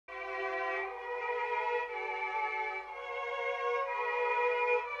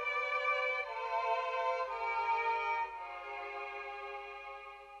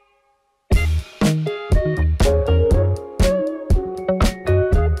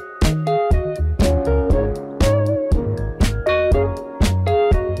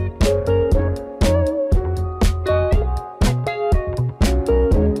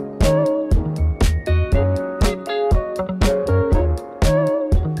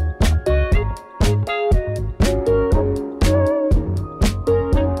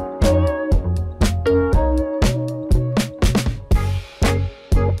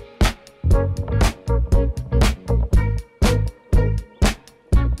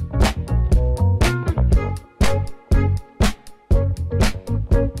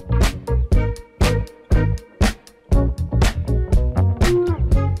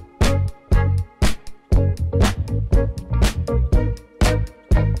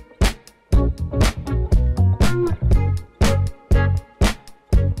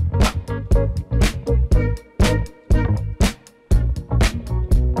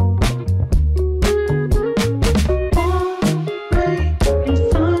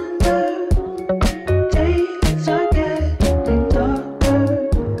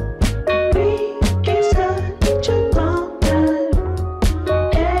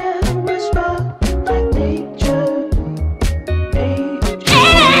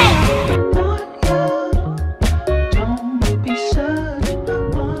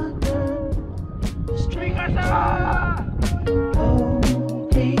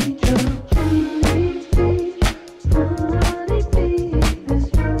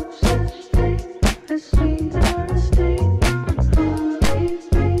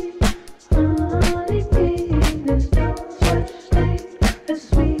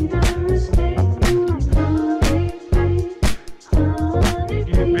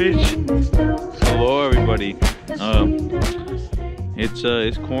bitch. Hello, everybody.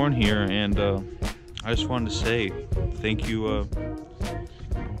 It's Corn here, and I just wanted to say thank you.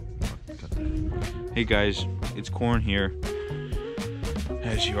 Hey guys, it's Corn here,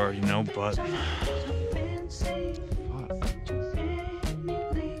 as you already know, but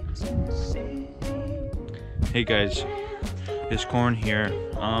hey guys, it's Corn here.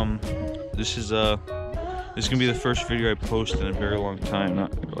 This is gonna be the first video I post in a very long time,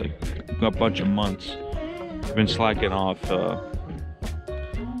 not like a bunch of months. I've been slacking off,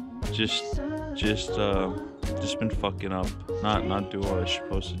 just been fucking up, not doing what I'm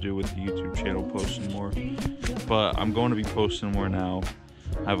supposed to do with the YouTube channel, posting more. But I'm going to be posting more now.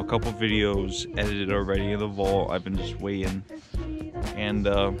 I have a couple videos edited already in the vault. I've been just waiting, and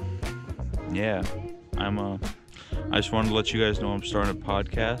yeah, I just wanted to let you guys know I'm starting a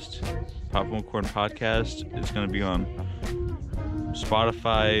podcast. Popcorn Corn Podcast. It's going to be on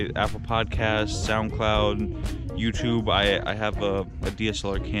Spotify, Apple Podcasts, SoundCloud, YouTube. I have a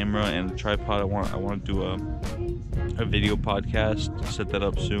DSLR camera and a tripod. I want to do a video podcast. Set that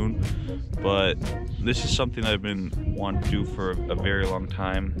up soon. But this is something I've been wanting to do for a very long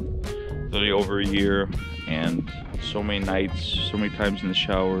time, literally over a year, and so many nights, so many times in the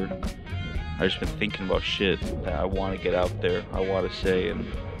shower. I've just been thinking about shit that I want to get out there, I want to say, and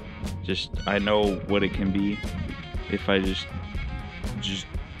I know what it can be if I just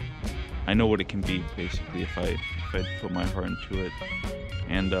I know what it can be, basically, if I put my heart into it.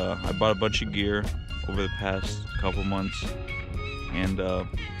 And I bought a bunch of gear over the past couple months, and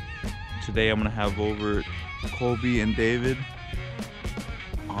today I'm gonna have over Colby and David,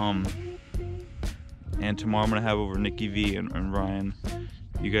 and tomorrow I'm gonna have over Nikki V and Ryan.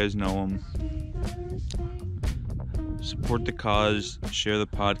 You guys know them. Support the cause, share the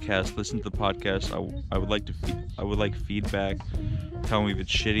podcast, listen to the podcast. I would like feedback. Tell me if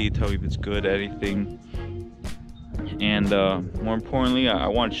it's shitty, tell me if it's good, anything. And more importantly, I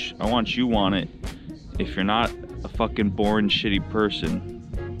want you on it. If you're not a fucking boring, shitty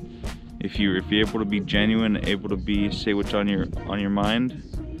person, if you're able to be genuine, able to say what's on your mind,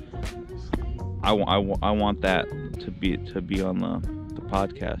 I want that to be on the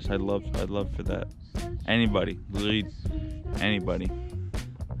podcast. I'd love for that. Anybody, literally anybody.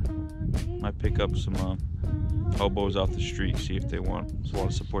 Might pick up some hobos off the street, see if they want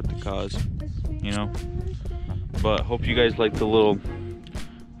to support the cause, you know. But hope you guys like the little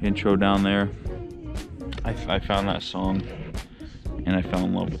intro down there. I found that song and I fell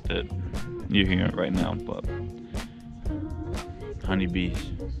in love with it. You're hearing it right now, but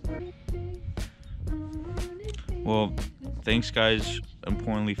honeybees. Well, thanks guys,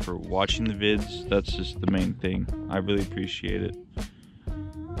 importantly, for watching the vids. That's just the main thing. I really appreciate it.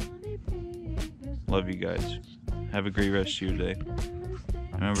 Love you guys. Have a great rest of your day.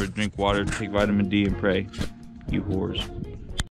 Remember to drink water, take vitamin D, and pray. You whores.